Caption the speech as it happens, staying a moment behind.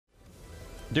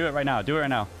Do it right now. Do it right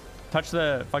now. Touch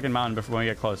the fucking mountain before we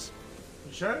get close.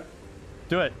 You sure?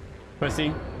 Do it,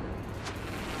 pussy.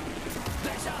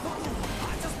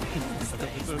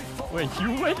 Wait,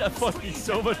 you went a fucking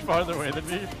so much farther away than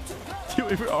me.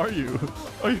 Dude, where are you?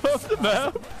 Are you off the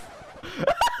map?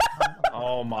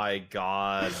 Oh my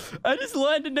god. I just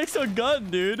landed next to a gun,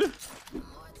 dude.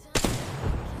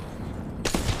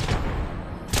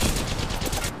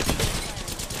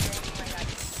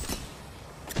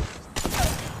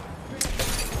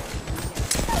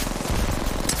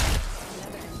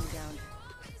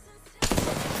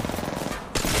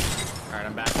 Alright,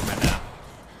 I'm back from Mendo.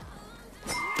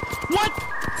 What?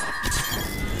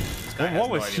 Guy What has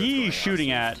was no idea he what's going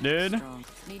shooting at, dude?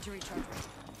 Need to recharge.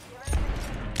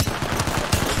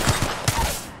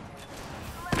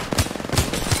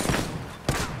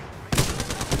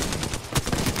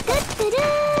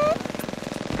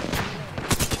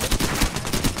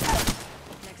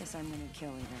 Next I'm gonna kill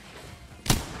either.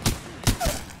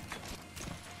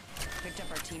 Picked up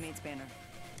our teammate's banner.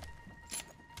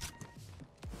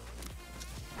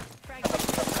 Fragment.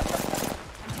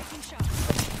 I'm taking shots.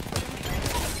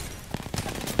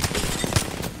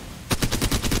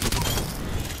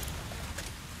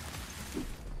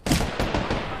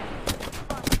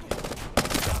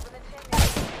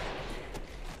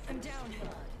 I'm down.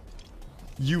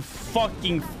 You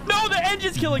fucking... No, the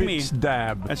engine's killing me.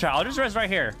 Dab. That's right. I'll just rest right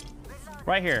here.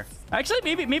 Right here. Actually,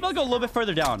 maybe I'll go a little bit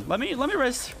further down. Let me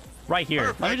rest right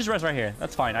here. Let me just rest right here.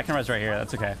 That's fine. I can rest right here.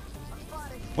 That's okay.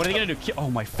 What are they gonna do? Oh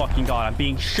my fucking god! I'm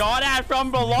being shot at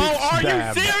from below. Are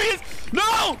you serious?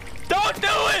 No! Don't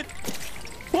do it!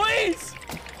 Please!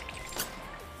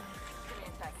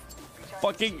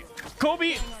 Fucking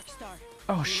Kobe!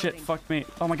 Oh shit! Fuck me!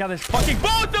 Oh my god! There's fucking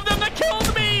both of them that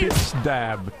killed me!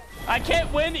 Dab. I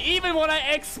can't win even when I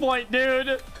exploit,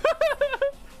 dude.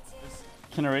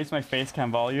 Can I raise my face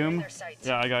cam volume?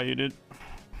 Yeah, I got you, dude.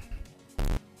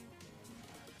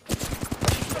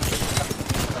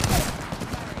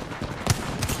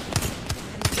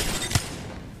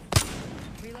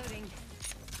 Reloading.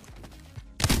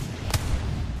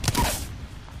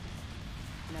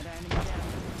 Another enemy down.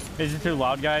 Is it too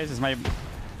loud, guys? Is my...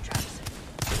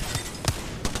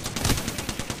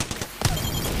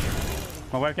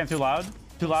 My webcam too loud?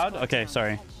 Too loud? Okay,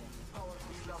 sorry.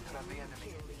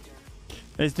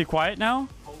 Is it too quiet now?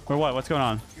 Or what? What's going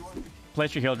on?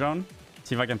 Place your heal drone.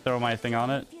 See if I can throw my thing on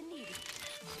it.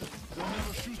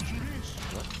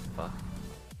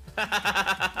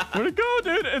 Where'd it go,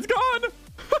 dude? It's gone!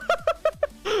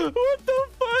 What the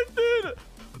fuck, dude?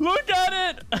 Look at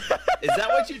it! Is that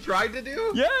what you tried to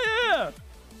do? Yeah.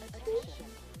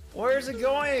 Where's it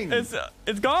going? It's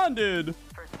gone, dude.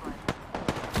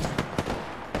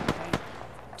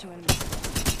 Two enemies.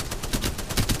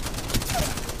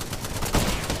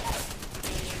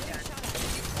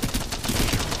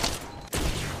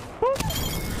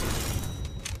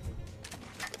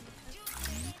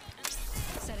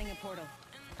 Setting a portal.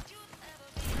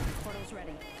 Portal's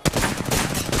ready.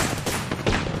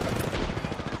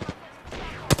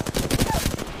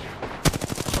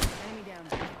 Enemy down.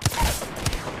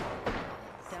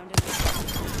 Down to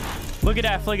Look at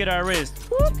that flick at our wrist.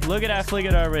 Look at that flick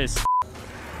at our wrist.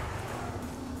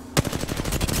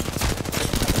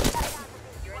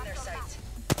 You're in their sights.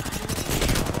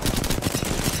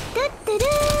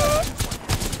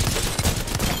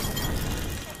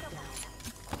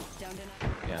 Down to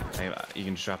Yeah, hey, you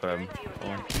can just drop it.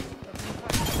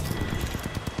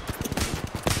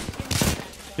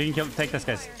 You can take this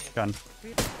guy's gun.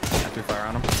 After fire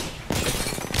on him.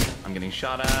 I'm getting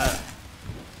shot at.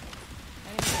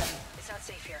 It's not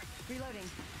safe here. Reloading.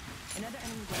 Another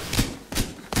enemy down.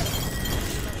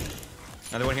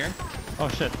 Another one here. Oh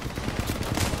shit.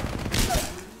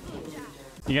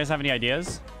 You guys have any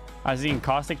ideas? I was thinking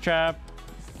caustic trap.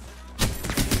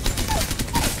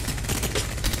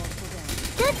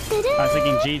 I was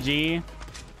thinking GG.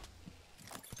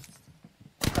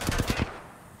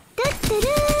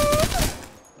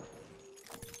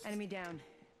 Enemy down.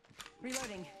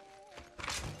 Reloading.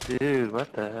 Dude,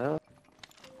 what the hell?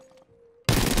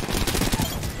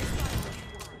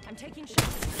 I'm taking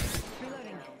shots.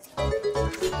 Reloading.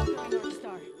 North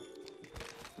Star.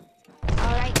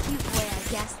 Alright, cute boy, I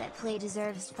guess that play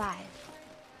deserves 5.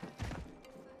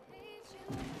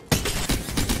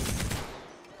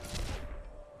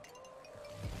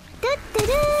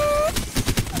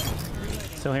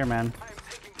 Still here, man.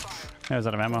 I was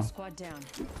out of ammo. Squad down.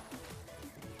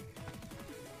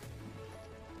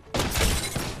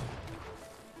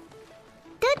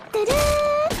 Shit, dude.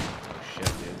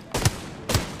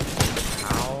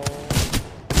 How?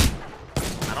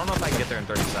 I don't know if I can get there in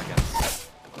 30 seconds.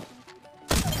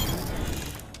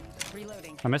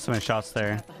 I missed so many shots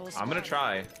there. Got the whole I'm gonna squad.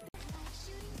 try.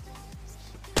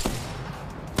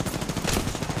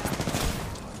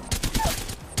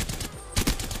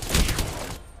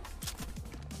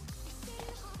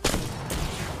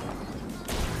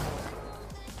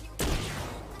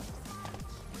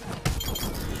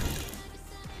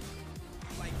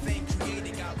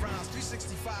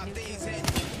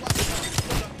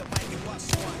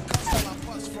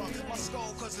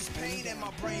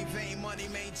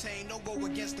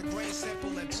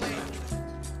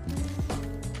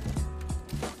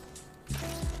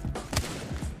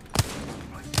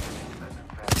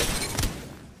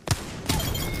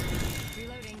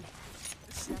 Reloading.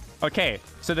 Okay,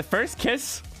 so the first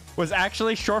kiss was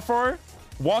actually short for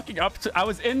walking up to... I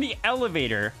was in the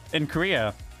elevator in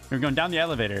Korea. We were going down the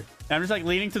elevator. And I'm just like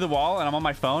leaning to the wall and I'm on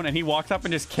my phone and he walks up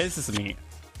and just kisses me.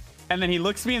 And then he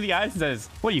looks me in the eyes and says,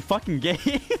 "What, are you fucking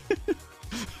gay?"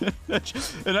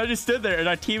 And I just stood there and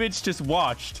our teammates just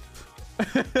watched.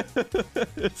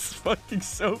 It's fucking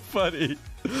so funny.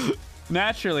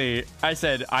 Naturally, I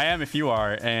said, "I am if you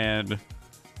are," and the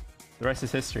rest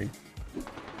is history.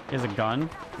 He has a gun.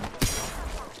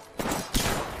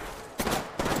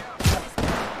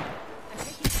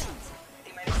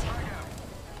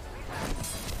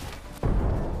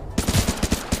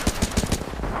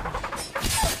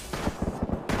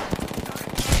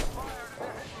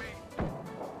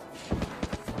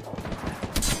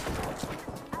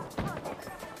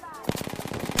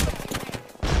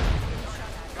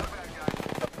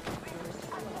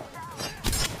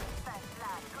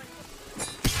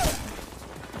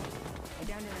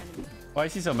 Why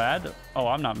is he so mad? Oh,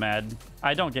 I'm not mad.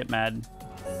 I don't get mad.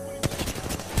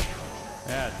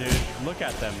 Yeah, dude. Look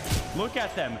at them. Look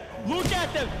at them. Look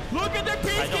at them. Look at their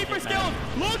peacekeeper skills.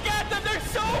 Look at them. They're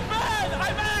so mad.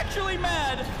 I'm actually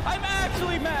mad. I'm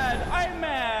actually mad. I'm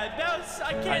mad.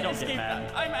 I can't escape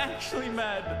that. I'm actually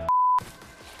mad.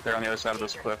 They're on the other side of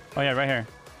this cliff. Oh, yeah, right here.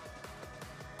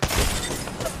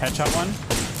 Headshot one.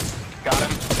 Got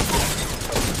him.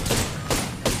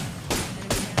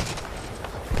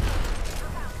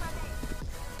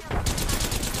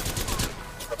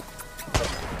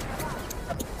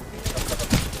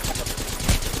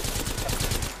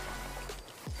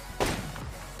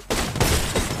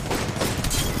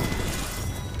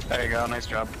 There you go. Nice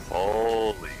job.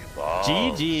 Holy balls.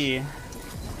 GG.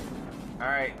 All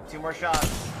right, 2 more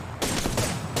shots.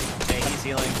 Okay, he's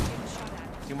healing.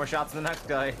 2 more shots to the next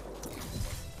guy.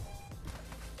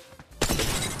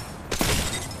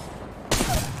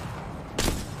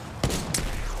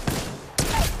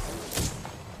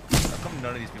 How come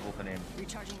none of these people can aim?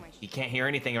 Recharging my He can't hear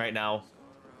anything right now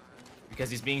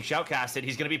because he's being shoutcasted.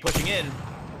 He's gonna be pushing in.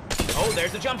 Oh,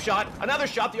 there's the jump shot. Another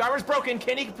shot. The armor's broken.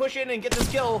 Can he push in and get this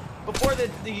kill before the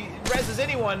reses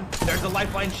anyone? There's the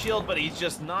lifeline shield, but he's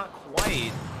just not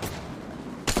quite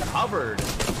covered.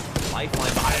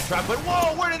 Lifeline behind a truck, but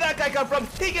whoa, where did that guy come from?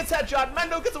 He gets headshot.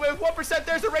 Mendo gets away with 1%.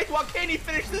 There's the Wraith Walk. Can he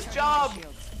finish this job?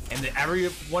 And every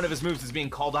one of his moves is being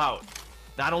called out.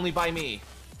 Not only by me,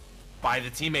 by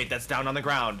the teammate that's down on the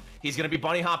ground. He's gonna be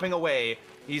bunny hopping away.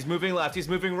 He's moving left. He's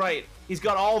moving right. He's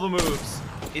got all the moves.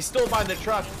 He's still behind the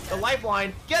truck. The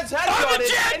lifeline gets headshotted. I'm the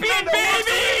champion,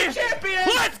 baby! Champion!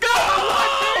 Let's go!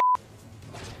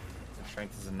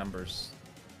 Strength is in numbers.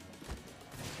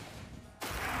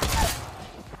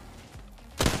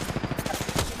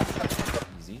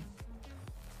 Easy.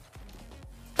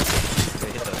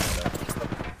 They hit those, though.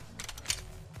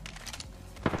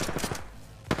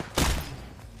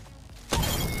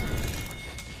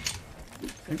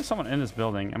 I think there's someone in this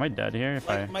building. Am I dead here? If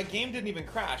I... My game didn't even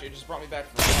crash. It just brought me back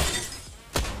to the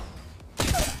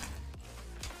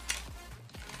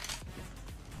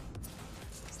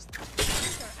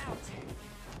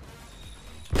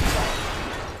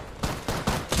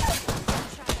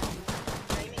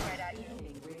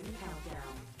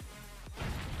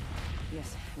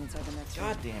Yes, I'm inside the next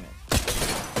God room. damn it.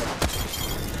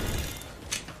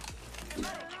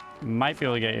 Might be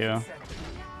able to get you.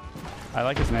 I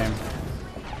like his name.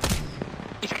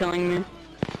 He's killing me.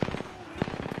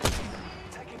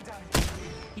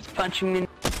 He's punching me.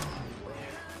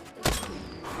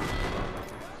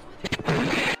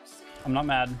 I'm not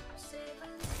mad.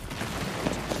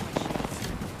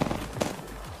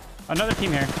 Another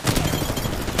team here.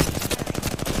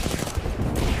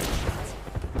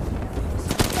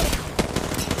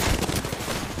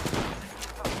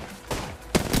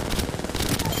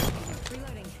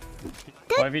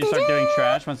 What if you start doing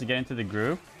trash once you get into the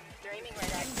group?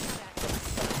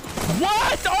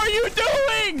 What are you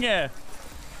doing? Yeah, I'm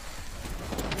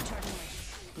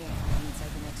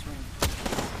inside the next room.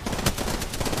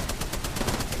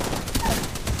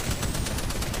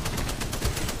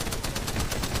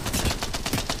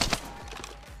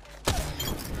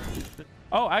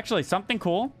 Oh, actually, something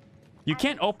cool. You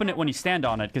can't open it when you stand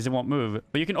on it because it won't move.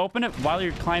 But you can open it while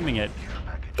you're climbing it.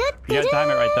 You gotta time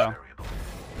it right, though.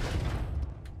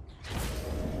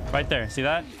 Right there. See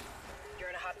that? You're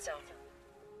in a hot zone.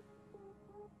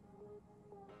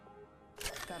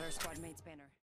 Got our squad mate's banner.